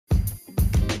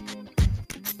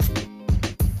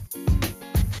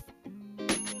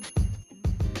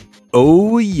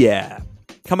Oh, yeah.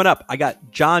 Coming up, I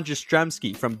got John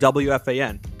Jastremski from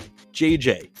WFAN.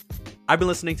 JJ. I've been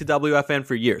listening to WFAN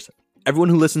for years. Everyone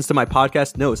who listens to my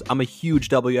podcast knows I'm a huge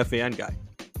WFAN guy.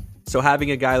 So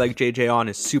having a guy like JJ on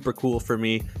is super cool for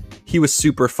me. He was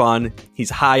super fun. He's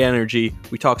high energy.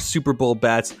 We talk Super Bowl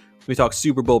bets. We talk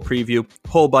Super Bowl preview,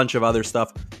 whole bunch of other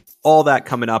stuff. All that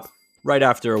coming up right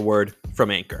after a word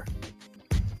from Anchor.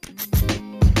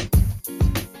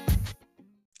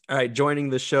 All right, joining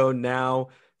the show now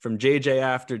from JJ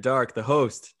After Dark, the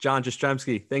host, John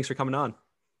Jastremski. Thanks for coming on.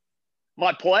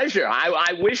 My pleasure.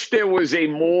 I wish there was a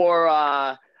more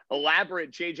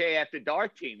elaborate JJ After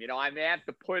Dark team. I may have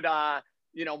to put,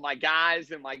 my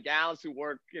guys and my gals who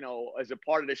work, as a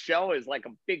part of the show is like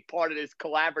a big part of this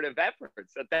collaborative effort.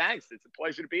 So thanks. It's a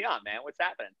pleasure to be on, man. What's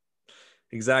happening?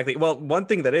 Exactly. Well, one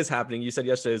thing that is happening, you said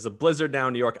yesterday, is a blizzard down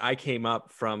in New York. I came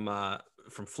up from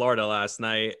Florida last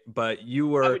night, but you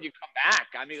were... How would you come back?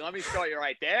 I mean, let me start you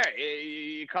right there.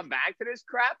 You come back to this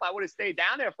crap? I would have stayed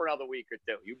down there for another week or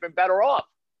two. You've been better off.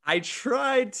 I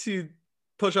tried to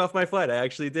push off my flight. I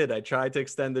actually did. I tried to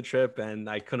extend the trip and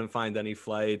I couldn't find any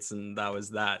flights, and that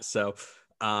was that. So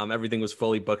everything was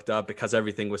fully booked up because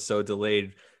everything was so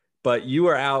delayed. But you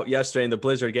were out yesterday in the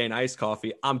blizzard getting iced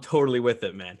coffee. I'm totally with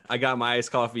it, man. I got my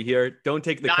iced coffee here. Don't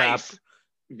take the crap.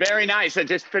 Very nice. I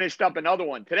just finished up another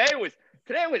one. Today was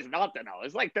nothing, though. It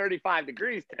was like 35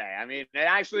 degrees today. I mean,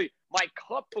 my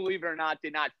cup, believe it or not,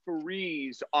 did not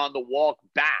freeze on the walk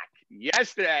back.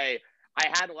 Yesterday, I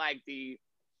had like the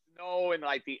snow and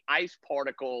like the ice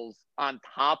particles on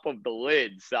top of the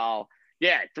lid. So,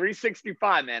 yeah,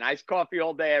 365, man. Iced coffee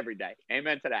all day, every day.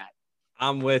 Amen to that.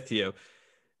 I'm with you.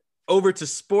 Over to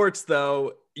sports,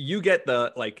 though, you get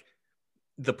the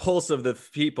pulse of the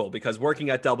people, because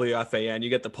working at WFAN, you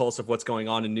get the pulse of what's going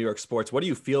on in New York sports. What do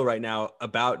you feel right now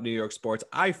about New York sports?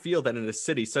 I feel that in a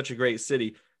city, such a great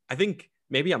city, I think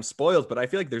maybe I'm spoiled, but I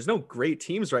feel like there's no great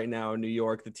teams right now in New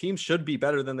York. The teams should be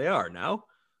better than they are now.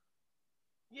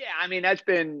 Yeah, I mean, that's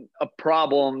been a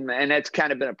problem, and that's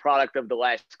kind of been a product of the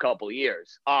last couple of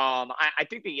years. I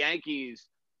think the Yankees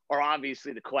are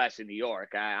obviously the class in New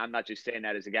York. I'm not just saying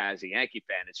that as a guy, as a Yankee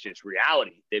fan. It's just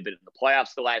reality. They've been in the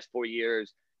playoffs the last 4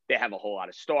 years. They have a whole lot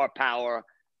of star power.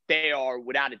 They are,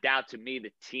 without a doubt, to me,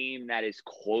 the team that is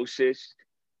closest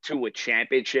to a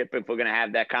championship, if we're going to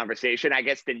have that conversation. I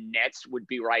guess the Nets would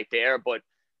be right there. But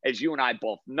as you and I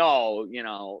both know,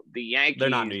 the Yankees, they're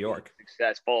not New York,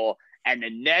 successful, and the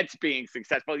Nets being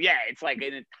successful. Yeah, it's like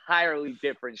an entirely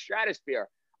different stratosphere.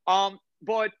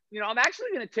 But, I'm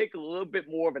actually going to take a little bit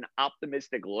more of an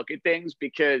optimistic look at things,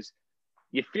 because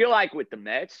you feel like with the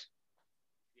Mets,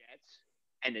 Jets,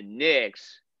 and the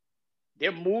Knicks,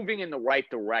 they're moving in the right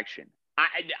direction.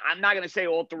 I'm not going to say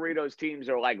all three of those teams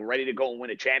are like ready to go and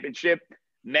win a championship.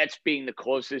 Mets being the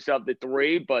closest of the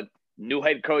three, but new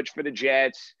head coach for the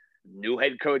Jets, new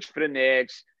head coach for the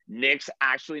Knicks. Knicks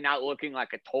actually not looking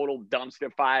like a total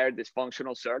dumpster fire,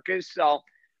 dysfunctional circus. So,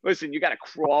 listen, you got to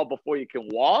crawl before you can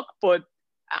walk, but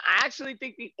I actually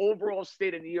think the overall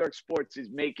state of New York sports is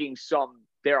making some,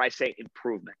 dare I say,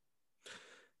 improvement.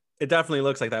 It definitely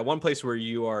looks like that. One place where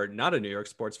you are not a New York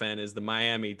sports fan is the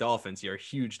Miami Dolphins. You're a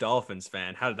huge Dolphins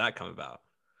fan. How did that come about?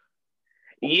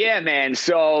 Yeah, man.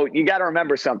 So you got to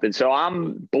remember something. So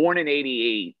I'm born in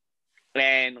 88.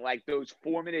 And like those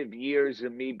formative years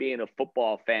of me being a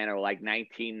football fan are like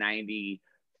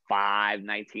 1995,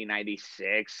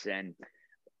 1996. And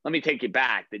let me take you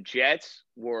back. The Jets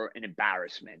were an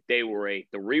embarrassment. They were a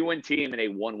 3-win team and a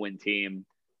 1-win team.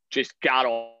 Just got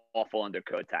awful under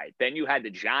Kotite. Then you had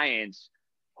the Giants,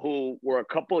 who were a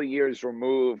couple of years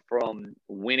removed from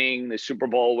winning the Super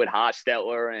Bowl with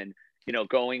Hostetler and,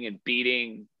 going and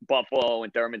beating Buffalo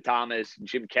and Thurman Thomas and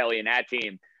Jim Kelly and that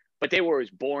team. But they were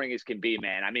as boring as can be,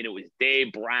 man. I mean, it was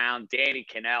Dave Brown, Danny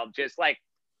Kanell, just like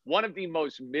one of the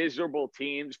most miserable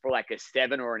teams for like a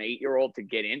 7 or an 8-year-old to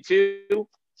get into.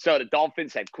 So the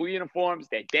Dolphins had cool uniforms.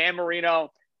 They had Dan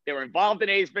Marino. They were involved in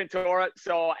Ace Ventura.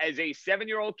 So as a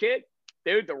 7-year-old kid,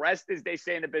 dude, the rest, as they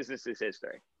say in the business, is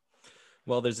history.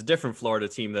 Well, there's a different Florida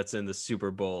team that's in the Super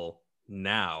Bowl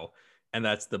now, and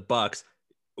that's the Bucks.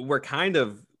 We're kind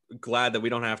of glad that we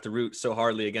don't have to root so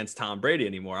hardly against Tom Brady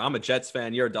anymore. I'm a Jets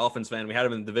fan. You're a Dolphins fan. We had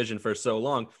him in the division for so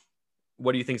long.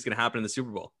 What do you think is going to happen in the Super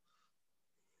Bowl?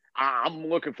 I'm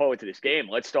looking forward to this game.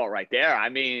 Let's start right there. I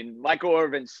mean, Michael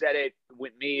Irvin said it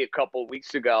with me a couple of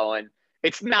weeks ago, and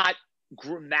it's not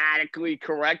grammatically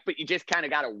correct, but you just kind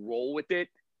of got to roll with it.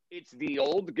 It's the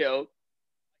old GOAT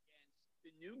against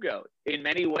the new GOAT in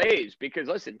many ways, because,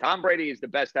 listen, Tom Brady is the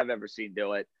best I've ever seen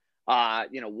do it.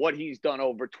 What he's done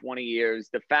over 20 years,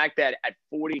 the fact that at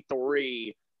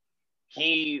 43,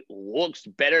 he looks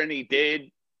better than he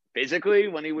did physically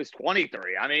when he was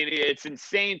 23. I mean, it's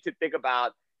insane to think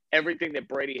about everything that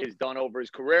Brady has done over his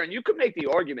career. And you could make the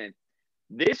argument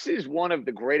this is one of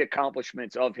the great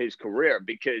accomplishments of his career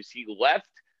because he left,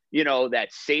 that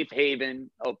safe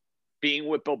haven of being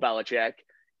with Bill Belichick.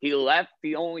 He left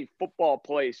the only football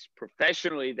place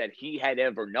professionally that he had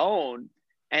ever known.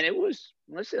 And it was,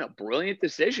 listen, a brilliant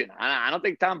decision. I don't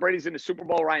think Tom Brady's in the Super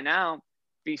Bowl right now if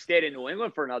he stayed in New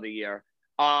England for another year.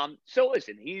 So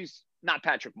listen, he's not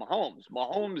Patrick Mahomes.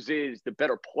 Mahomes is the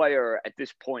better player at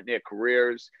this point in their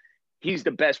careers. He's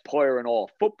the best player in all of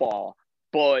football.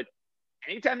 But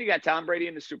anytime you got Tom Brady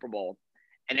in the Super Bowl,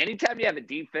 and anytime you have a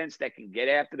defense that can get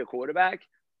after the quarterback,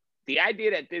 the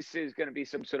idea that this is going to be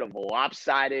some sort of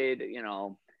lopsided,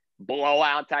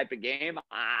 blowout type of game,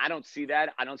 I don't see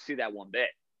that. I don't see that one bit.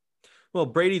 Well,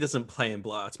 Brady doesn't play in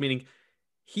blowouts, meaning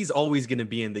he's always going to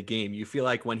be in the game. You feel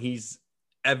like when he's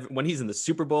in the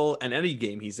Super Bowl and any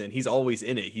game he's in, he's always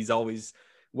in it. He's always,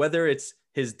 whether it's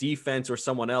his defense or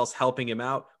someone else helping him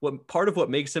out, part of what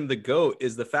makes him the GOAT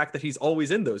is the fact that he's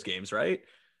always in those games, right?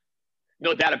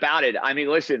 No doubt about it. I mean,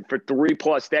 listen, for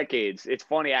 3+ decades, it's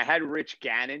funny. I had Rich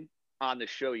Gannon on the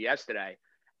show yesterday.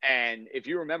 And if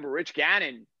you remember, Rich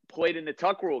Gannon played in the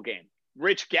Tuck Rule game.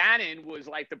 Rich Gannon was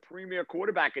like the premier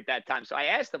quarterback at that time. So I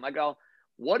asked him, I go,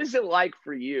 what is it like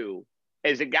for you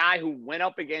as a guy who went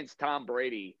up against Tom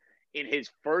Brady in his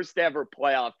first ever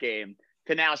playoff game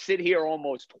to now sit here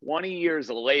almost 20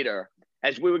 years later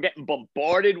as we were getting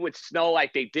bombarded with snow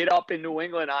like they did up in New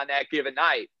England on that given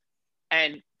night?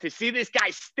 And to see this guy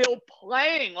still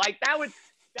playing, like that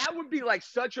would be like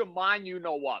such a mind,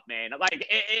 what, man. Like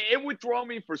it would throw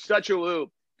me for such a loop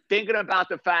thinking about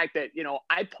the fact that,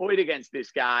 I played against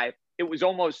this guy. It was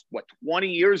almost 20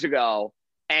 years ago,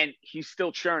 and he's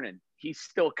still churning. He's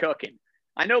still cooking.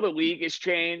 I know the league has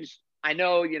changed. I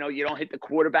know, you don't hit the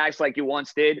quarterbacks like you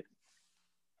once did.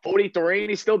 43 and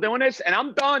he's still doing this. And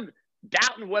I'm done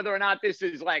doubting whether or not this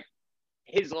is like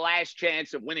his last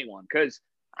chance of winning one, because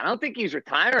I don't think he's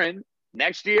retiring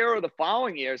next year or the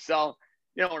following year. So,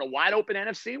 in a wide open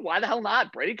NFC, why the hell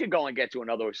not? Brady could go and get to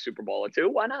another Super Bowl or two.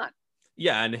 Why not?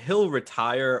 Yeah, and he'll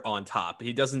retire on top.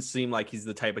 He doesn't seem like he's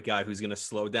the type of guy who's going to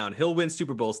slow down. He'll win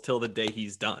Super Bowls till the day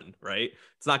he's done, right?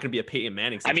 It's not going to be a Peyton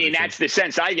Manning situation. I mean, that's the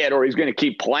sense I get, or he's going to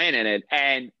keep playing in it.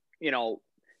 And,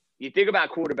 you think about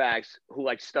quarterbacks who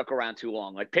stuck around too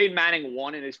long. Like Peyton Manning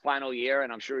won in his final year,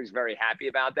 and I'm sure he's very happy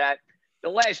about that. The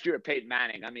last year of Peyton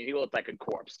Manning, I mean, he looked like a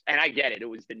corpse. And I get it. It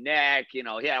was the neck. He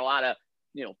had a lot of,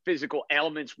 physical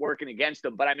ailments working against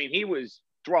him. But, I mean, he was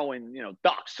throwing,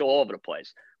 ducks all over the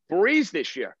place. Breeze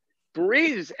this year.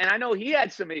 Breeze, and I know he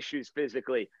had some issues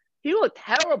physically. He looked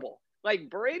terrible. Like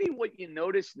Brady, what you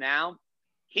notice now,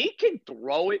 he can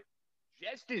throw it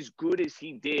just as good as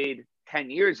he did 10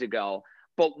 years ago.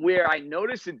 But where I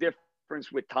notice the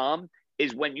difference with Tom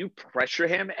is when you pressure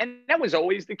him, and that was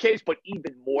always the case, but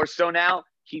even more so now,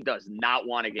 he does not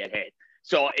want to get hit.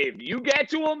 So if you get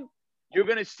to him, you're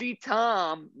going to see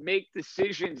Tom make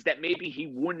decisions that maybe he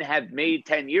wouldn't have made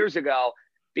 10 years ago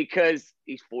because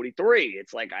he's 43.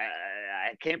 It's like,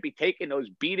 I can't be taking those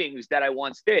beatings that I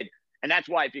once did. And that's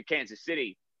why if you're Kansas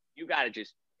City, you got to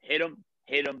just hit him,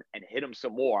 and hit him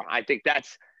some more. I think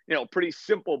that's, pretty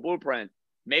simple blueprint.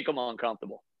 Make them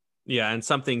uncomfortable. Yeah, and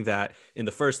something that in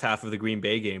the first half of the Green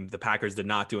Bay game, the Packers did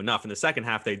not do enough. In the second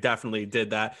half, they definitely did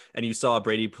that, and you saw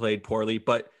Brady played poorly,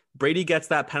 but Brady gets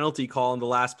that penalty call in the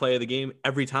last play of the game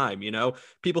every time.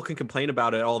 People can complain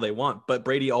about it all they want, but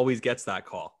Brady always gets that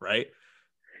call, right?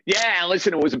 Yeah, and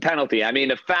listen, it was a penalty. I mean,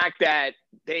 the fact that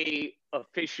they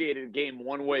officiated the game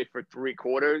one way for 3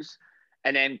 quarters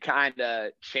and then kind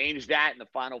of changed that in the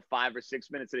final 5 or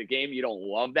 6 minutes of the game, you don't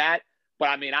love that. But,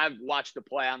 I mean, I've watched the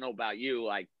play, I don't know about you,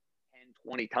 like 10,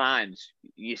 20 times.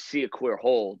 You see a clear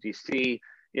hold. You see,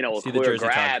 a clear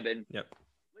grab. And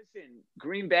listen,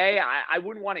 Green Bay, I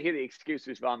wouldn't want to hear the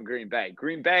excuses if I'm Green Bay.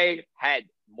 Green Bay had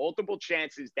multiple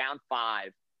chances down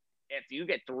 5. If you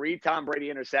get 3 Tom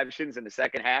Brady interceptions in the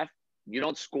second half, you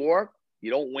don't score,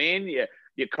 you don't win,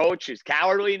 your coach is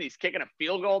cowardly and he's kicking a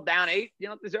field goal down 8, you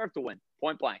don't deserve to win,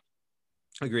 point blank.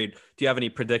 Agreed. Do you have any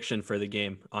prediction for the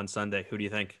game on Sunday? Who do you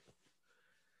think?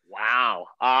 Wow.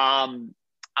 I'm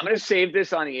going to save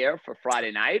this on the air for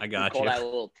Friday night. I got you. Call that a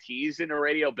little tease in the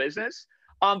radio business.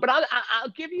 But I'll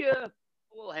give you a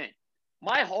little hint.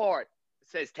 My heart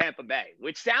says Tampa Bay,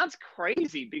 which sounds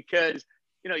crazy because –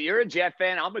 you're a Jet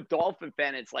fan. I'm a Dolphin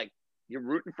fan. It's like you're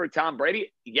rooting for Tom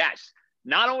Brady. Yes.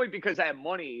 Not only because I have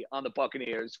money on the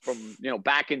Buccaneers from,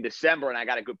 back in December and I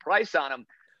got a good price on them,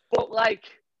 but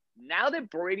now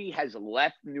that Brady has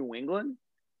left New England,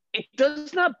 it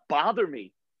does not bother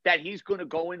me that he's going to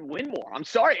go and win more. I'm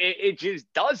sorry. It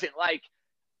just doesn't.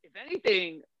 If if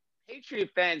anything, Patriot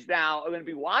fans now are going to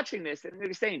be watching this and they're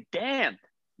going to be saying, damn,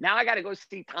 now I got to go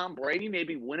see Tom Brady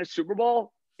maybe win a Super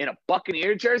Bowl in a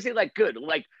Buccaneer jersey. Like, good.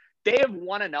 Like, they have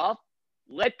won enough.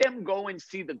 Let them go and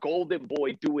see the Golden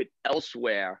Boy do it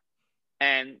elsewhere.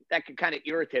 And that could kind of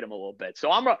irritate them a little bit.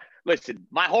 So listen,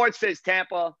 my heart says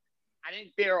Tampa. I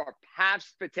think there are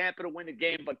paths for Tampa to win the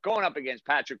game, but going up against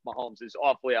Patrick Mahomes is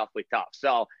awfully, awfully tough.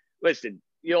 So listen,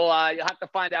 you'll have to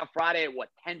find out Friday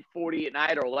at 10:40 at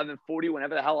night or 11:40,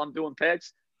 whenever the hell I'm doing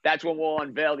picks. That's when we'll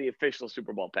unveil the official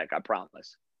Super Bowl pick. I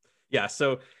promise. Yeah.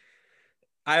 So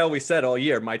I always said all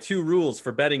year, my 2 rules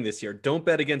for betting this year: don't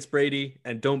bet against Brady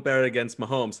and don't bet against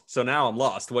Mahomes. So now I'm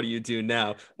lost. What do you do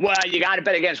now? Well, you got to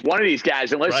bet against one of these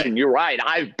guys. And listen, Right. You're right.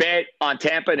 I've bet on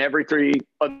Tampa in every 3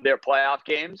 of their playoff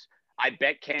games. I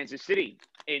bet Kansas City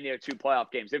in their 2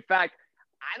 playoff games. In fact,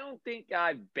 I don't think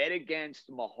I bet against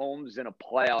Mahomes in a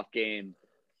playoff game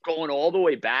going all the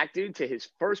way back, dude, to his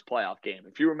first playoff game.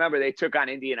 If you remember, they took on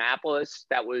Indianapolis.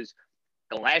 That was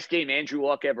the last game Andrew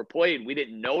Luck ever played. We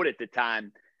didn't know it at the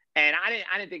time. And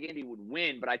I didn't think Indy would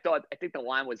win, but I think the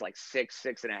line was like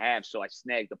 6.5, so I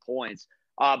snagged the points.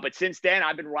 But since then,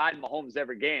 I've been riding Mahomes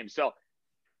every game. So one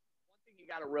thing you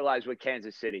got to realize with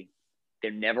Kansas City,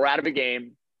 they're never out of a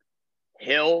game.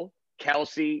 Hill,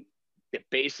 Kelsey, they're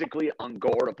basically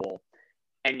unguardable,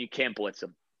 and you can't blitz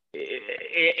them.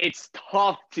 It's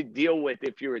tough to deal with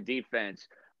if you're a defense,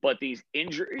 but these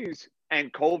injuries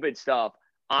and COVID stuff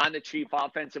on the Chief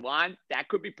offensive line, that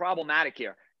could be problematic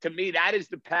here. To me, that is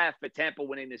the path for Tampa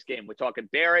winning this game. We're talking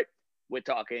Barrett. We're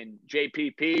talking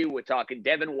JPP. We're talking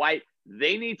Devin White.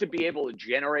 They need to be able to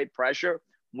generate pressure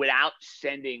without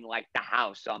sending like the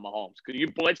house on Mahomes. Because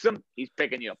you blitz him, he's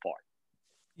picking you apart.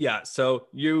 Yeah. So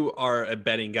you are a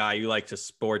betting guy. You like to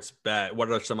sports bet. What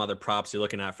are some other props you're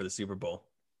looking at for the Super Bowl?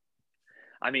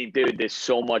 I mean, dude, there's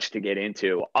so much to get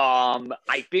into.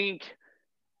 I think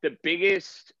the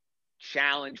biggest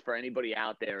challenge for anybody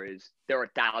out there is there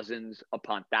are thousands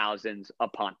upon thousands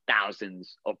upon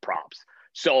thousands of props.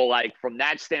 So, like, from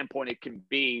that standpoint, it can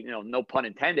be, no pun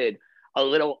intended, a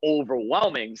little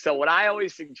overwhelming. So what I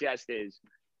always suggest is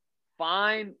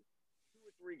find 2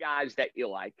 or 3 guys that you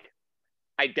like,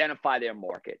 identify their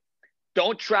market.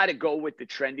 Don't try to go with the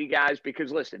trendy guys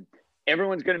because, listen,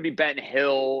 everyone's going to be betting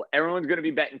Hill. Everyone's going to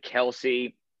be betting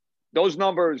Kelsey. Those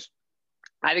numbers,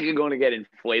 I think, are going to get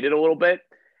inflated a little bit,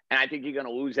 and I think you're going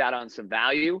to lose out on some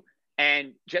value.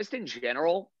 And just in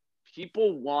general,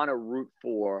 people want to root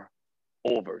for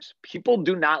overs. People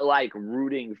do not like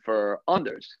rooting for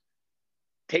unders.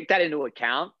 Take that into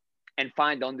account and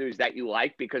find unders that you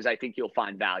like because I think you'll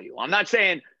find value. I'm not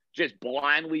saying just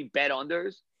blindly bet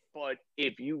unders, but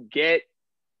if you get,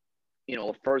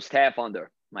 a first half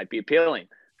under, might be appealing.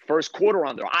 First quarter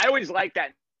under. I always like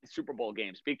that in Super Bowl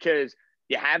games because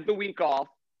you have the week off.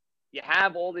 You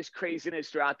have all this craziness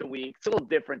throughout the week. It's a little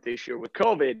different this year with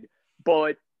COVID,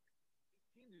 but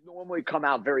teams normally come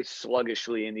out very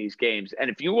sluggishly in these games. And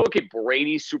if you look at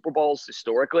Brady's Super Bowls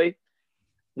historically,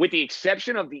 with the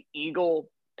exception of the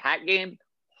Eagle-Pack game,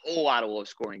 a whole lot of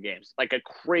low-scoring games, like a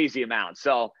crazy amount.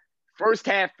 So first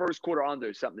half, first quarter under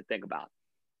is something to think about.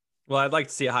 Well, I'd like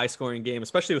to see a high-scoring game,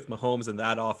 especially with Mahomes and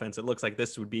that offense. It looks like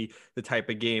this would be the type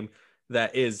of game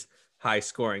that is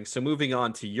high-scoring. So moving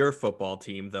on to your football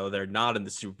team, though, they're not in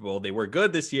the Super Bowl. They were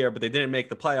good this year, but they didn't make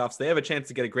the playoffs. They have a chance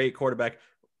to get a great quarterback.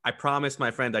 I promised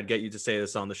my friend I'd get you to say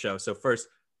this on the show. So first,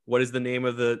 what is the name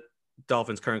of the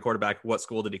Dolphins' current quarterback? What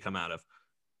school did he come out of?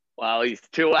 Well, he's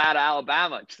 2 out of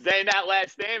Alabama. Saying that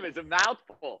last name is a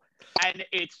mouthful. And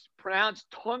it's pronounced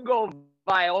Tungo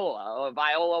Viola or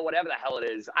Viola, whatever the hell it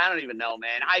is. I don't even know,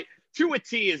 man. To a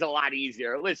T is a lot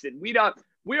easier. Listen, we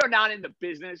are not in the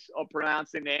business of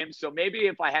pronouncing names. So maybe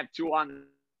if I have two on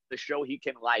the show, he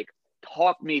can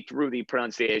talk me through the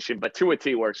pronunciation. But to a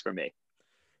T works for me.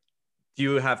 Do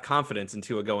you have confidence in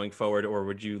Tua going forward, or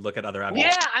would you look at other avenues?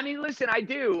 Yeah, I mean, listen, I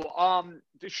do.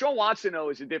 Deshaun Watson, though,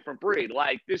 is a different breed.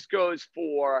 This goes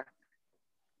for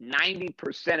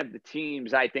 90% of the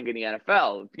teams, I think, in the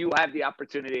NFL. If you have the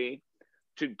opportunity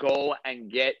to go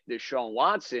and get Deshaun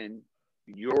Watson,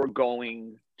 you're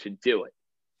going to do it,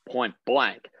 point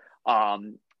blank.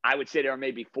 I would say there are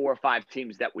maybe 4 or 5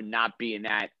 teams that would not be in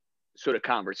that sort of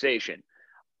conversation.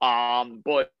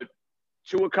 But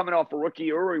Tua coming off a rookie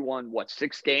year, he won,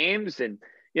 6 games? And,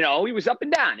 he was up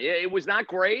and down. It was not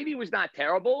great. He was not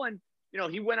terrible. And,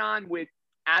 he went on with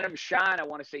Adam Shine, I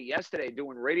want to say yesterday,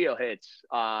 doing radio hits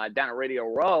down at Radio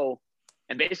Row,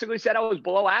 and basically said I was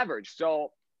below average.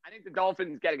 So I think the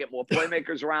Dolphins got to get more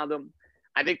playmakers around them.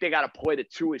 I think they got to play to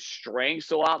Tua's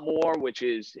strengths a lot more, which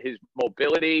is his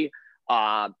mobility.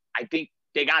 I think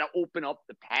They got to open up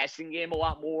the passing game a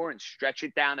lot more and stretch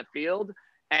it down the field.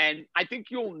 And I think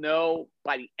you'll know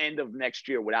by the end of next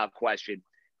year, without question,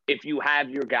 if you have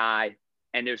your guy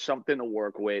and there's something to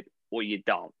work with or you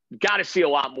don't. Got to see a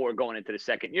lot more going into the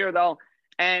second year, though.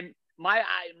 And my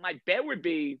bet would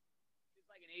be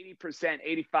like an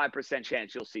 80%, 85%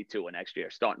 chance you'll see Tua next year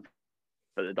starting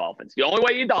for the Dolphins. The only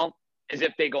way you don't is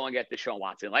if they go and get Deshaun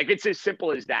Watson. Like, it's as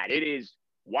simple as that. It is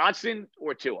Watson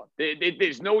or Tua.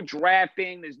 There's no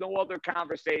drafting. There's no other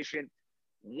conversation.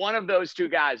 One of those two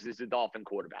guys is the Dolphin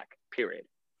quarterback, period.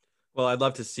 Well, I'd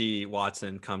love to see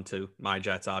Watson come to my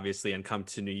Jets, obviously, and come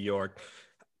to New York.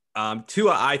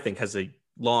 Tua, I think, has a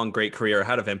long, great career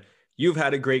ahead of him. You've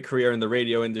had a great career in the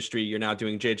radio industry. You're now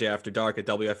doing JJ After Dark at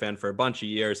WFN for a bunch of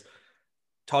years.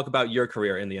 Talk about your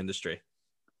career in the industry.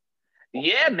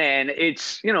 Yeah, man.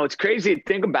 It's crazy to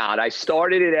think about. I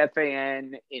started at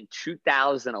FAN in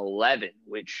 2011,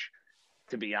 which,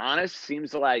 to be honest,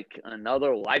 seems like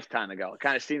another lifetime ago. It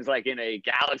kind of seems like in a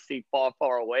galaxy far,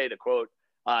 far away, to quote,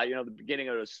 the beginning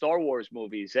of the Star Wars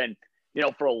movies. And,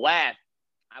 for a laugh,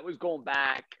 I was going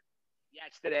back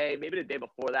yesterday, maybe the day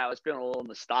before that. I was feeling a little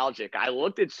nostalgic. I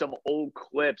looked at some old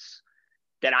clips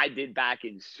that I did back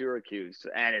in Syracuse,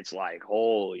 and it's like,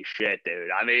 holy shit, dude.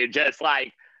 I mean, just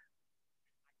like,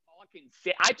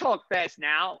 I talk fast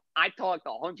now. I talked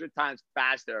 100 times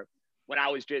faster when I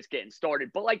was just getting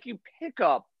started. But like, you pick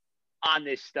up on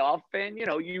this stuff and,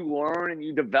 you learn and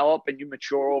you develop and you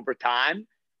mature over time.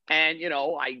 And,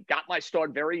 I got my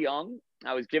start very young.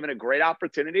 I was given a great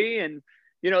opportunity. And,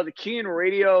 the key in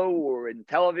radio or in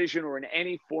television or in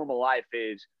any form of life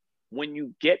is when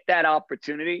you get that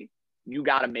opportunity, you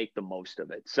got to make the most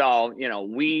of it. So,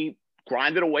 we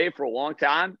grinded away for a long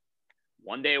time,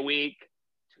 1 day a week,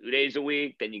 2 days a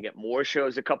week. Then you get more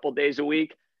shows a couple days a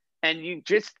week. And you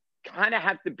just kind of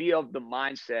have to be of the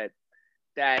mindset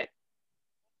that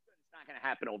it's not going to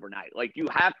happen overnight. Like, you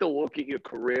have to look at your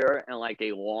career in like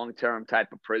a long-term type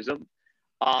of prism.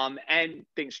 And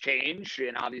things change,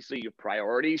 and obviously your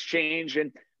priorities change.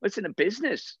 And listen, the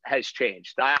business has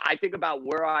changed. I think about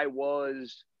where I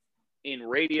was in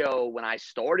radio when I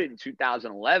started in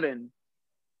 2011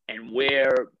 and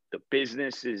where the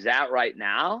business is at right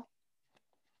now.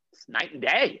 It's night and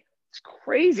day. It's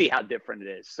crazy how different it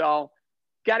is. So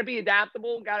got to be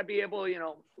adaptable, got to be able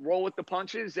to, roll with the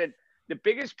punches. And the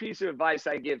biggest piece of advice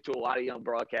I give to a lot of young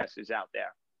broadcasters out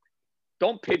there,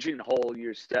 don't pigeonhole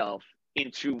yourself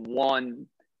into one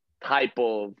type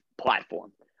of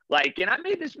platform. Like, and I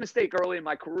made this mistake early in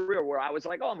my career where I was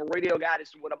like, oh, I'm a radio guy. This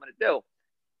is what I'm going to do.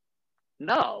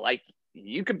 No, like,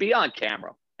 you could be on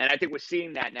camera. And I think we're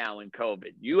seeing that now in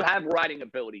COVID. You have writing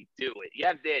ability, do it. You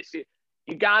have this.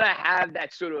 You got to have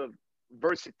that sort of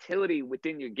versatility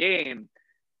within your game,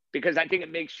 because I think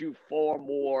it makes you far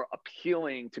more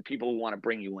appealing to people who want to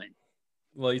bring you in.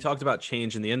 Well, you talked about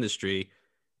change in the industry.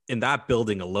 In that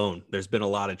building alone, there's been a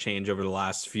lot of change over the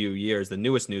last few years. The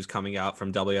newest news coming out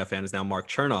from WFN is now Mark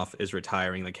Chernoff is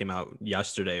retiring. That came out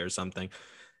yesterday or something.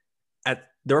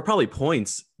 There were probably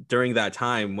points during that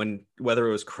time when, whether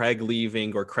it was Craig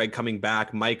leaving or Craig coming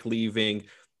back, Mike leaving,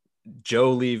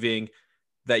 Joe leaving,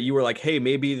 that you were like, hey,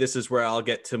 maybe this is where I'll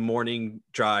get to morning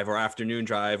drive or afternoon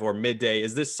drive or midday.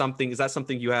 Is that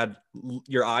something you had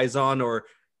your eyes on, or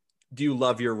do you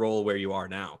love your role where you are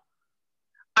now?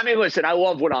 I mean, listen, I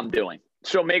love what I'm doing.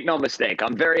 So make no mistake.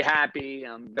 I'm very happy.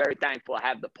 I'm very thankful I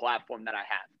have the platform that I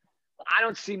have. I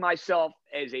don't see myself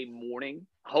as a morning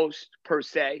host per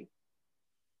se,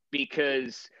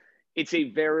 because it's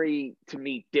a very, to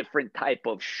me, different type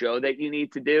of show that you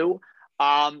need to do.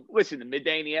 Listen, the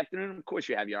midday and the afternoon, of course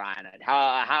you have your eye on it.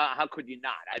 How could you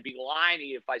not? I'd be lying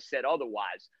if I said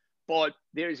otherwise. But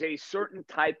there's a certain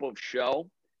type of show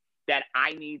that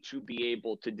I need to be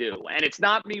able to do. And it's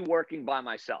not me working by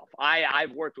myself.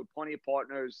 I've worked with plenty of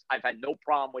partners. I've had no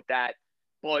problem with that.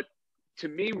 But to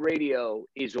me, radio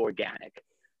is organic.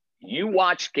 You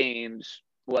watch games,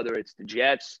 whether it's the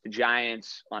Jets, the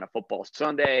Giants on a football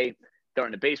Sunday,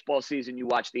 during the baseball season, you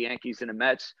watch the Yankees and the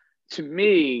Mets. To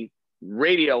me,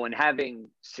 radio and having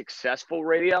successful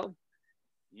radio,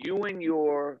 you and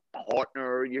your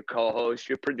partner, your co-host,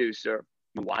 your producer,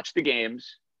 you watch the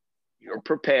games, you're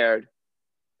prepared,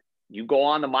 you go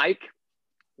on the mic,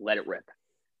 let it rip.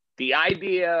 The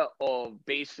idea of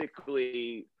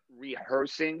basically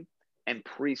rehearsing and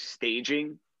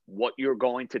pre-staging what you're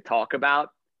going to talk about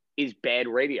is bad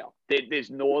radio.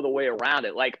 There's no other way around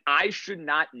it. Like, I should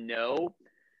not know.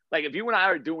 Like, if you and I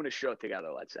are doing a show together,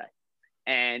 let's say,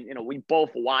 and, we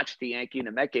both watched the Yankee and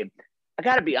the Met game, I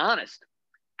got to be honest,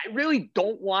 I really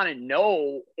don't want to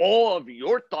know all of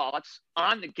your thoughts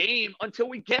on the game until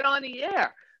we get on the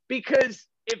air, because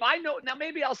if I know, now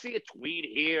maybe I'll see a tweet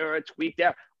here, a tweet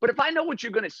there, but if I know what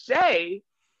you're going to say,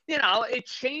 it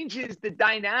changes the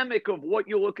dynamic of what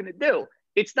you're looking to do.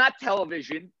 It's not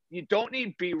television. You don't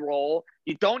need B-roll.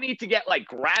 You don't need to get like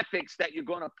graphics that you're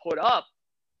going to put up.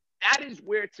 That is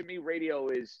where, to me, radio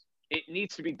it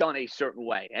needs to be done a certain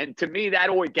way. And to me, that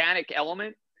organic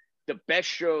element, the best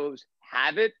shows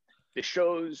have it. The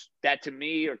shows that to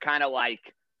me are kind of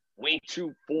like way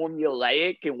too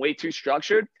formulaic and way too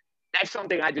structured, that's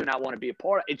something I do not want to be a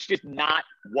part of. It's just not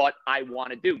what I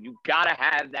want to do. You got to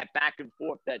have that back and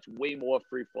forth that's way more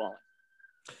free flowing.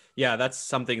 Yeah, that's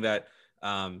something that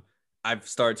I've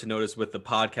started to notice with the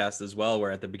podcast as well,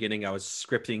 where at the beginning I was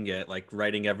scripting it, like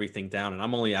writing everything down, and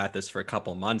I'm only at this for a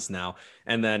couple months now.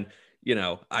 And then,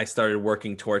 I started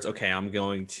working towards, okay, I'm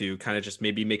going to kind of just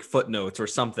maybe make footnotes or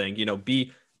something,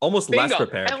 be almost Bingo. less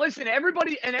prepared. And listen,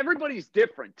 everybody's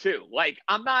different too. Like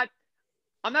I'm not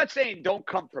saying don't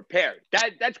come prepared.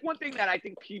 That's one thing that I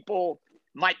think people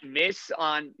might miss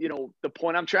on, the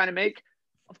point I'm trying to make.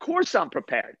 Of course I'm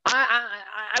prepared.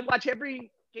 I watch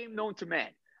every game known to man.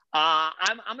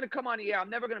 I'm going to come on the air. I'm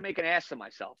never going to make an ass of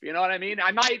myself. You know what I mean?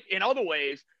 I might in other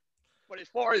ways, but as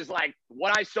far as like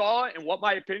what I saw and what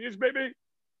my opinions may be,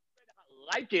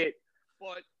 I like it,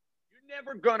 but you're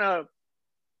never going to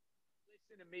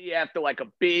listen to me after like a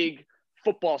big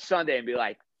football Sunday and be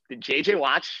like, did JJ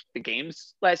watch the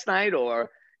games last night? Or,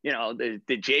 did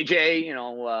JJ,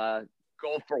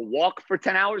 go for a walk for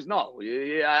 10 hours? No.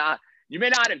 You may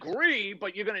not agree,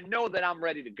 but you're going to know that I'm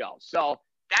ready to go. So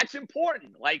that's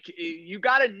important. Like, you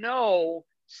got to know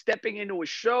stepping into a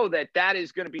show that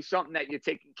is going to be something that you're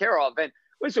taking care of. And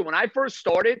listen, when I first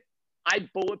started, I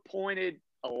bullet pointed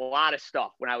a lot of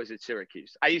stuff when I was at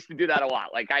Syracuse. I used to do that a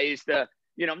lot. Like, I used to,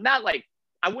 not like,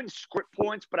 I wouldn't script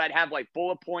points, but I'd have like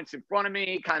bullet points in front of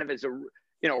me kind of as a,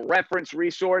 reference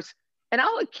resource. And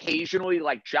I'll occasionally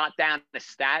like jot down a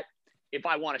stat if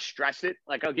I want to stress it.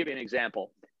 Like, I'll give you an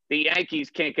example. The Yankees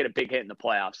can't get a big hit in the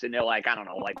playoffs, and they're like, I don't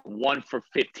know, like 1 for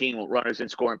 15 with runners in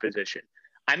scoring position.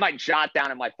 I might jot down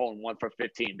in my phone 1 for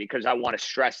 15 because I want to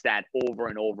stress that over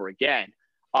and over again.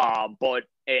 But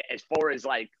as far as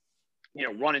like,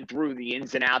 running through the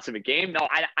ins and outs of a game, no,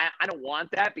 I don't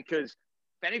want that, because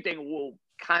if anything, it will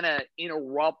kind of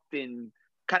interrupt and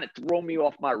kind of throw me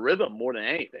off my rhythm more than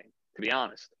anything, to be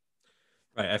honest.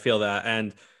 Right. I feel that.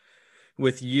 And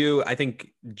with you, I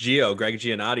think Greg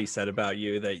Giannotti said about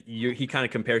you that he kind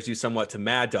of compares you somewhat to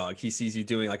Mad Dog. He sees you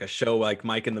doing like a show like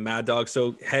Mike and the Mad Dog.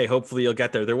 So, hey, hopefully you'll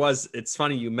get there. It's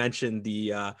funny you mentioned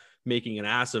the making an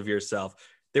ass of yourself.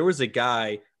 There was a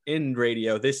guy in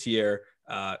radio this year,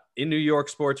 in New York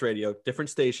sports radio, different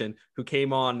station, who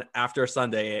came on after a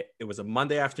Sunday. It was a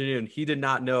Monday afternoon. He did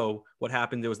not know what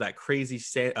happened. There was that crazy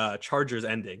Chargers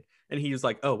ending. And he was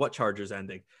like, oh, what Chargers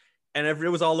ending? And it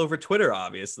was all over Twitter,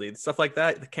 obviously. Stuff like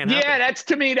that can't happen. Yeah,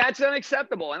 that's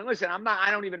unacceptable. And listen, I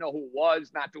don't even know who it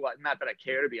was. Not that I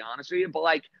care, to be honest with you. But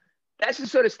like, that's the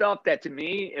sort of stuff that, to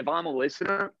me, if I'm a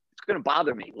listener, it's going to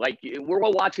bother me. Like, we're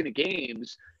all watching the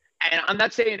games. And I'm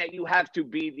not saying that you have to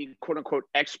be the quote unquote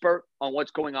expert on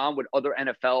what's going on with other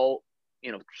NFL,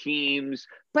 teams,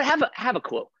 but have a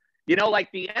clue. Like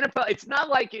the NFL, it's not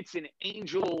like it's an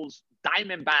Angels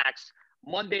Diamondbacks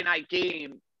Monday night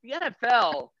game. The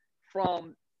NFL,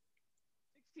 from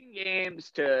 16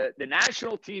 games to the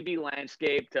national TV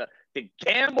landscape to the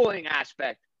gambling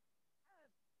aspect,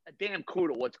 a damn clue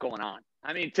to what's going on.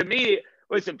 I mean, to me,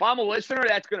 listen, if I'm a listener,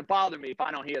 that's going to bother me if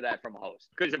I don't hear that from a host.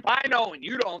 Because if I know and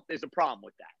you don't, there's a problem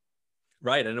with that.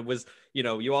 Right. And it was,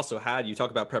 you also had, you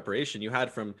talk about preparation, you had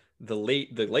from the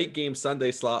late game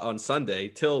Sunday slot on Sunday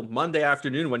till Monday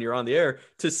afternoon when you're on the air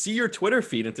to see your Twitter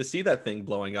feed and to see that thing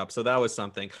blowing up. So that was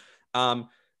something.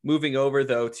 Moving over,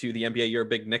 though, to the NBA, you're a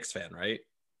big Knicks fan, right?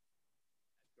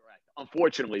 Correct.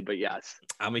 Unfortunately, but yes.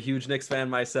 I'm a huge Knicks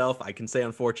fan myself. I can say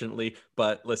unfortunately,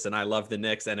 but listen, I love the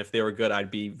Knicks, and if they were good,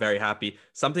 I'd be very happy.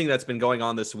 Something that's been going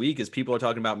on this week is people are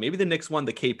talking about maybe the Knicks won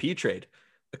the KP trade.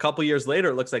 A couple years later,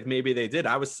 it looks like maybe they did.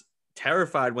 I was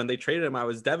terrified when they traded him. I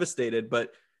was devastated,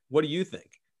 but what do you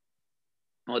think?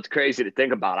 Well, it's crazy to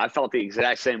think about. I felt the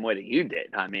exact same way that you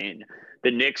did. I mean,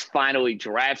 the Knicks finally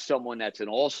draft someone that's an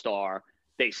all-star.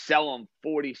 They sell them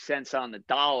 40 cents on the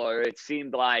dollar. It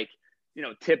seemed like,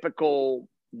 typical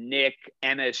Knick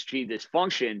MSG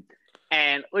dysfunction.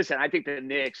 And listen, I think the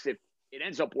Knicks, if it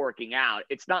ends up working out,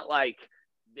 it's not like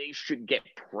they should get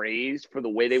praised for the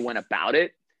way they went about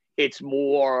it. It's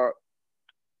more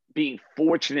being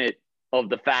fortunate of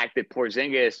the fact that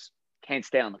Porzingis can't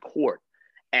stay on the court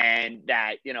and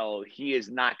that, he is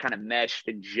not kind of meshed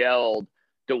and gelled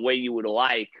the way you would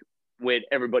like with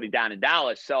everybody down in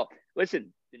Dallas. So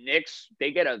listen, the Knicks,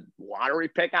 they get a lottery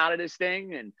pick out of this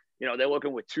thing, and they're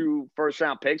looking with 2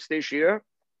 first-round picks this year.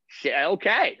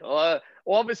 Okay, all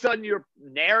of a sudden your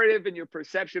narrative and your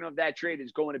perception of that trade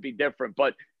is going to be different.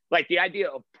 But like the idea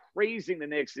of praising the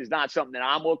Knicks is not something that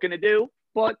I'm looking to do.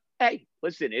 But hey,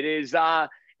 listen, it is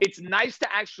it's nice to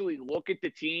actually look at the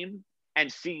team and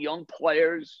see young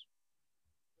players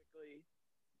quickly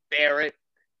bear it,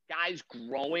 guys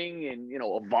growing and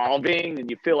evolving, and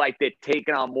you feel like they're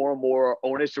taking on more and more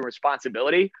onus and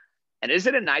responsibility. And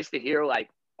isn't it nice to hear like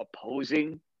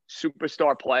opposing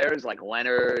superstar players like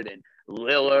Leonard and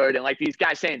Lillard and like these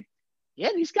guys saying, yeah,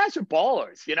 these guys are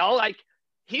ballers, like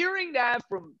hearing that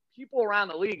from people around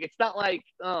the league. It's not like,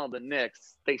 oh, the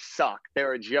Knicks, they suck,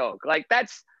 they're a joke. Like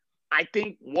that's, I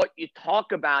think, what you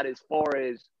talk about as far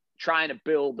as trying to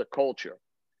build the culture.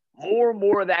 More and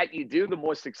more of that you do, the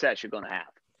more success you're going to have.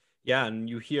 Yeah, and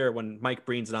you hear when Mike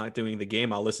Breen's not doing the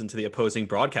game, I'll listen to the opposing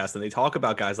broadcast, and they talk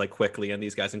about guys like Quickly and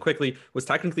these guys. And Quickly was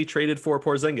technically traded for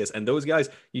Porzingis. And those guys,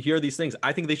 you hear these things.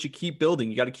 I think they should keep building.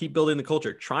 You got to keep building the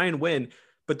culture. Try and win,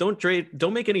 but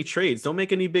don't make any trades. Don't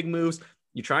make any big moves.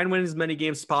 You try and win as many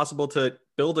games as possible to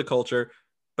build a culture,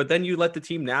 but then you let the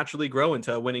team naturally grow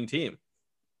into a winning team.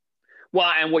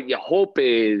 Well, and what you hope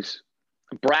is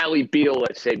Bradley Beal,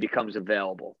 let's say, becomes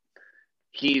available.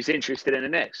 He's interested in the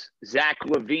Knicks. Zach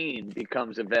LaVine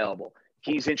becomes available.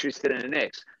 He's interested in the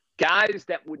Knicks. Guys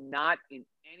that would not in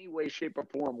any way, shape, or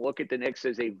form look at the Knicks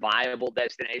as a viable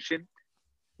destination,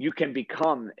 you can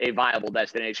become a viable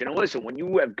destination. And listen, when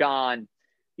you have gone,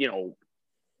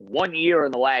 1 year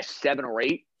in the last 7 or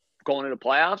 8 going into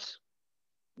playoffs,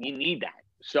 you need that.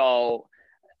 So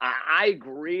I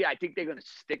agree. I think they're going to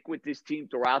stick with this team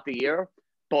throughout the year,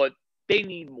 but they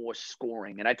need more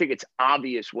scoring. And I think it's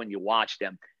obvious when you watch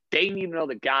them. They need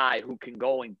another guy who can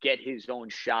go and get his own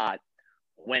shot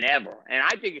whenever. And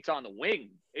I think it's on the wing.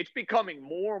 It's becoming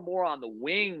more and more on the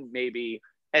wing, maybe,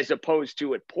 as opposed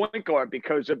to at point guard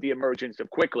because of the emergence of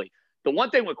Quickly. The one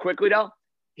thing with Quickly, though,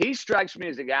 he strikes me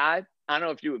as a guy, I don't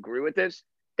know if you agree with this,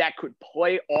 that could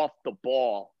play off the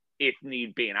ball if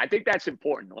need be. And I think that's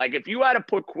important. Like if you had to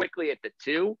put Quickly at the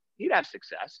 2, he'd have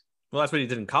success. Well, that's what he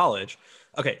did in college.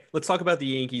 Okay, let's talk about the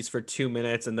Yankees for 2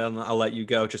 minutes, and then I'll let you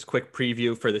go. Just quick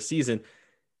preview for the season.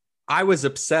 I was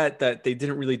upset that they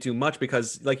didn't really do much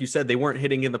because, like you said, they weren't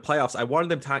hitting in the playoffs. I wanted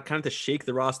them to kind of to shake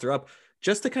the roster up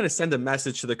just to kind of send a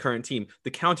message to the current team.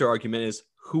 The counter argument is,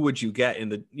 who would you get in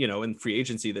the in free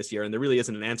agency this year? And there really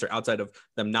isn't an answer outside of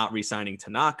them not re-signing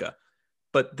Tanaka.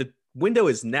 But the window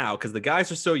is now because the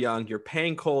guys are so young. You're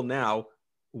paying Cole now.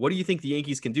 What do you think the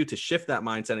Yankees can do to shift that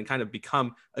mindset and kind of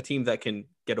become a team that can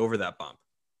get over that bump?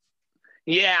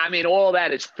 Yeah, I mean, all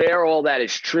that is fair. All that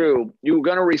is true. You were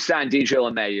going to re-sign DJ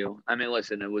LeMahieu. I mean,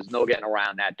 listen, there was no getting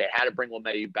around that. They had to bring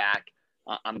LeMahieu back.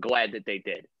 I'm glad that they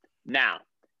did. Now,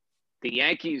 the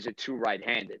Yankees are too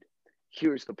right-handed.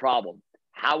 Here's the problem.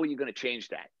 How are you going to change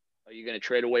that? Are you going to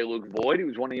trade away Luke Voigt? He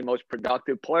was one of your most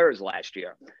productive players last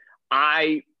year.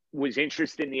 I was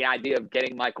interested in the idea of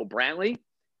getting Michael Brantley.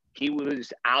 He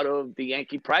was out of the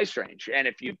Yankee price range. And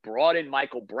if you brought in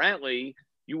Michael Brantley,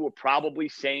 you were probably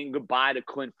saying goodbye to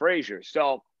Clint Frazier.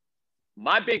 So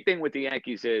my big thing with the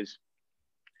Yankees is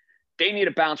they need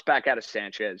to bounce back out of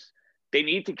Sanchez. They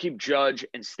need to keep Judge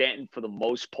and Stanton for the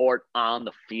most part on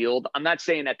the field. I'm not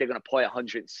saying that they're going to play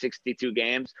 162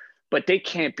 games, but they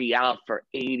can't be out for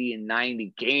 80 and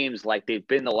 90 games like they've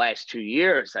been the last 2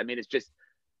 years. I mean, it's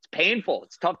painful.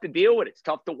 It's tough to deal with. It's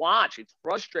tough to watch. It's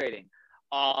frustrating.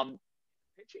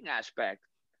 Pitching aspect,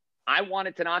 I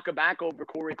wanted Tanaka back over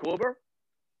Corey Kluber.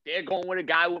 They're going with a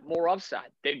guy with more upside.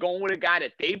 They're going with a guy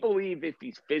that they believe, if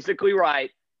he's physically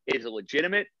right, is a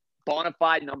legitimate, bona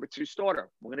fide number 2 starter.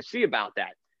 We're going to see about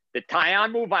that. The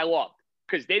Taillon move I loved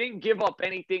because they didn't give up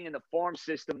anything in the farm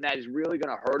system that is really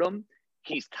going to hurt him.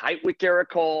 He's tight with Garrett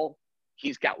Cole.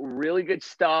 He's got really good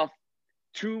stuff.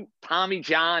 2 Tommy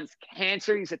John's,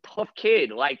 cancer. He's a tough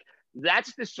kid. Like,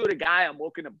 that's the sort of guy I'm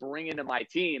looking to bring into my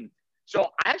team. So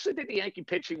I actually think the Yankee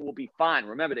pitching will be fine.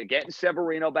 Remember, they're getting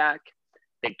Severino back.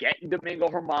 They're getting Domingo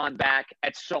Germán back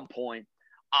at some point.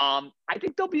 I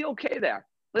think they'll be okay there.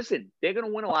 Listen, they're going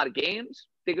to win a lot of games.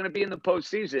 They're going to be in the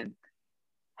postseason.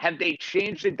 Have they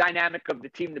changed the dynamic of the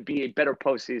team to be a better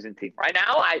postseason team? Right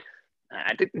now, I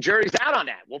think the jury's out on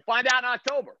that. We'll find out in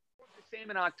October. The same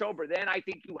in October. Then I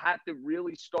think you have to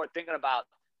really start thinking about,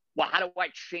 well, how do I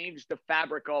change the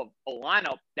fabric of a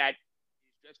lineup that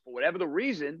is just, for whatever the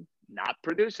reason, not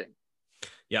producing?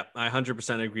 Yeah, I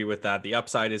 100% agree with that. The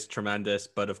upside is tremendous,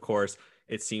 but of course,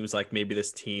 it seems like maybe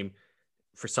this team,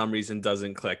 for some reason,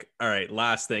 doesn't click. All right,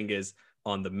 last thing is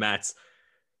on the Mets.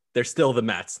 they're still the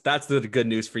Mets. That's the good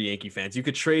news for Yankee fans. You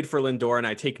could trade for Lindor, and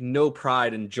I take no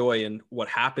pride and joy in what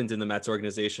happened in the Mets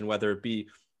organization, whether it be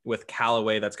with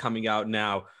Callaway that's coming out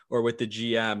now, or with the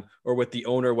GM, or with the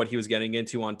owner, what he was getting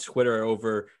into on Twitter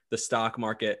over the stock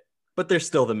market. But they're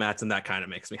still the Mets, and that kind of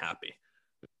makes me happy.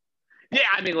 Yeah,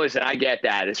 I mean, listen, I get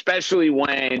that, especially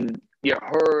when you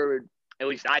heard, at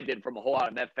least I did from a whole lot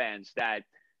of Met fans, that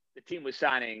the team was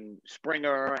signing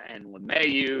Springer and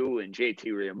LeMahieu and JT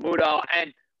Realmuto.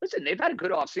 And listen, they've had a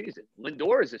good offseason.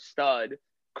 Lindor is a stud.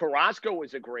 Carrasco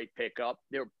was a great pickup.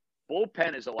 Their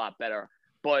bullpen is a lot better.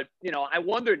 But, you know, I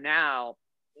wonder now,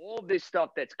 all this stuff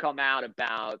that's come out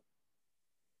about,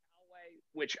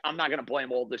 which I'm not going to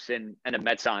blame Alderson and the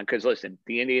Mets on, because, listen,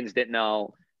 the Indians didn't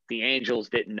know. The Angels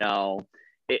didn't know.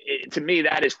 To me,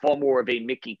 that is far more of a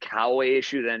Mickey Callaway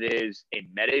issue than it is a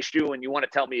Met issue. And you want to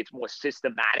tell me it's more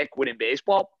systematic within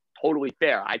baseball? Totally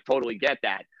fair. I totally get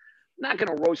that. I'm not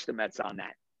going to roast the Mets on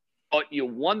that. But you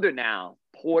wonder now,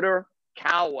 Porter,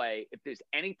 Callaway, if there's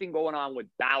anything going on with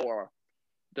Bauer,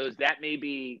 does that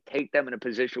maybe take them in a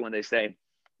position when they say,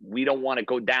 we don't want to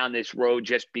go down this road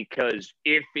just because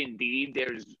if indeed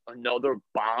there's another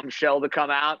bombshell to come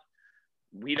out,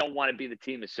 we don't want to be the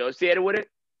team associated with it?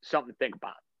 Something to think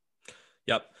about.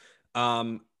 Yep.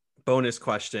 Bonus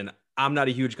question. I'm not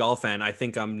a huge golf fan. I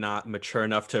think I'm not mature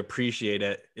enough to appreciate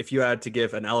it. If you had to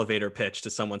give an elevator pitch to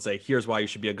someone, say, here's why you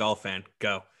should be a golf fan,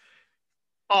 go.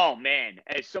 Oh, man.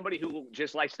 As somebody who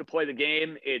just likes to play the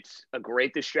game, it's a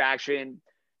great distraction.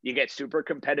 You get super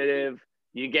competitive.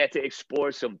 You get to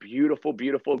explore some beautiful,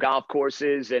 beautiful golf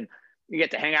courses, and you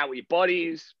get to hang out with your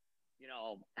buddies, you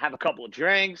know, have a couple of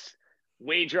drinks,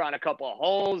 wager on a couple of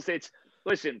holes.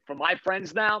 Listen, for my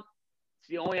friends now, it's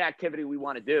the only activity we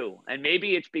want to do. And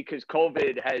maybe it's because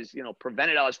COVID has, you know,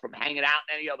 prevented us from hanging out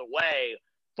in any other way.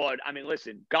 But I mean,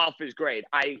 listen, golf is great.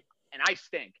 I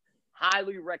stink.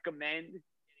 Highly recommend getting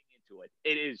into it.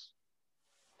 It is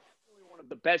one of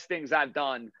the best things I've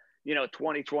done, you know,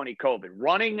 2020 COVID.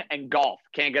 Running and golf.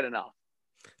 Can't get enough.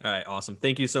 All right. Awesome.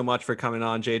 Thank you so much for coming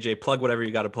on, JJ. Plug whatever you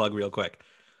got to plug real quick.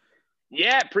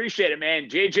 Yeah, appreciate it, man.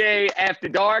 JJ After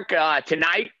Dark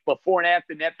tonight, before and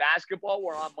after net basketball.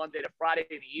 We're on Monday to Friday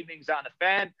in the evenings on the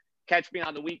Fan. Catch me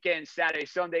on the weekend, Saturday,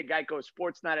 Sunday, Geico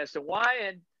Sports Night SNY.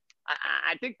 And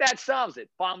I think that solves it.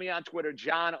 Follow me on Twitter,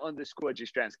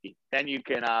 John_Jastremski. Then you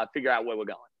can figure out where we're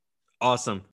going.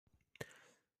 Awesome.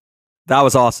 That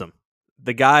was awesome.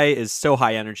 The guy is so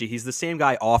high energy. He's the same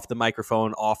guy off the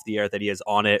microphone, off the air that he is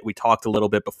on it. We talked a little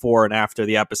bit before and after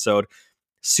the episode.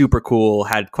 Super cool,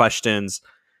 had questions,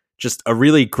 just a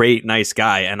really great, nice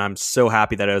guy. And I'm so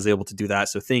happy that I was able to do that.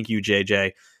 So thank you,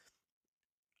 JJ.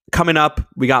 Coming up,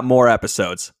 we got more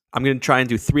episodes. I'm going to try and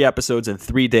do 3 episodes in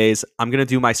 3 days. I'm going to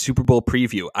do my Super Bowl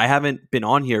preview. I haven't been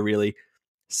on here really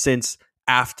since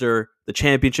after the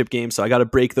championship game. So I got to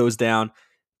break those down,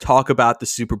 talk about the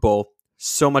Super Bowl.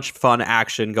 So much fun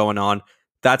action going on.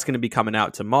 That's going to be coming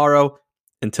out tomorrow.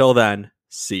 Until then,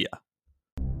 see ya.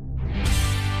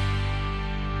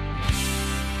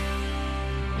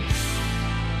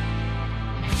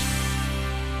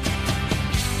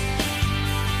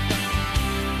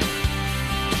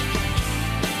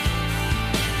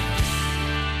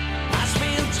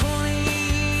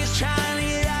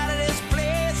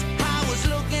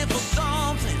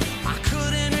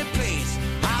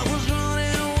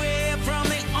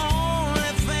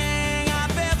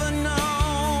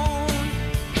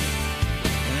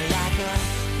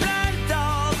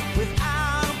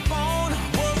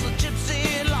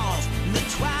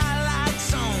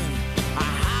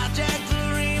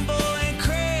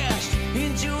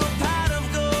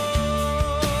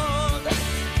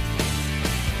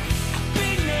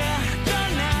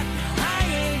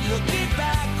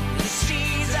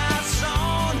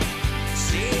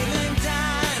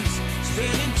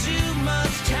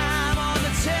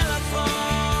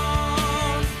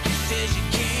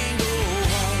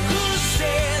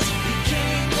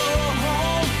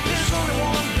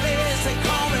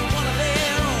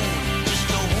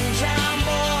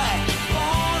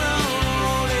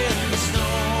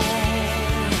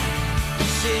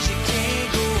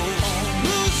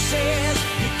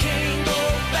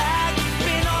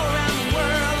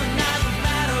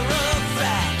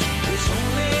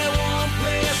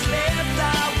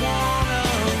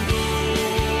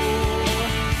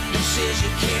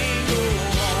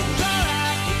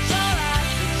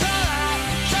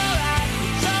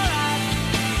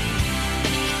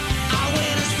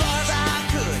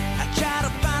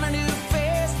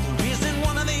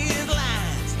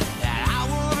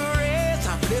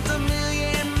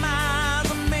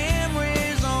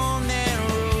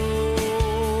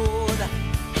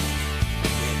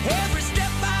 Every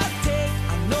step I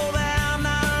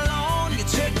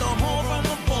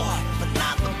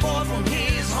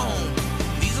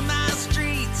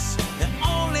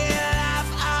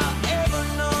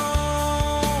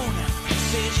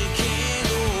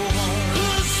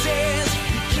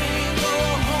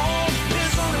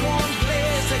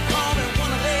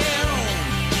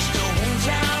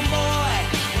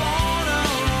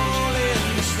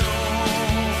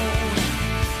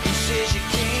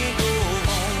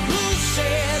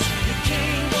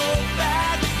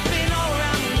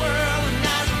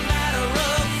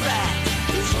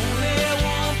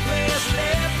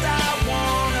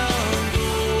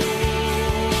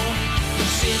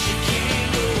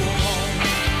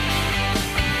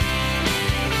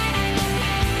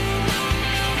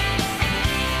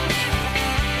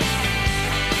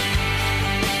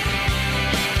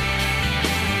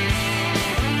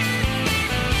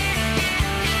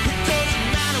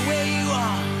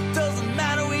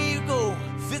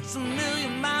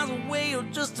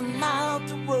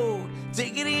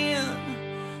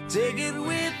Take it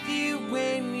with you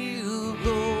when you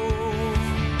go.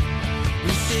 He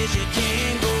says you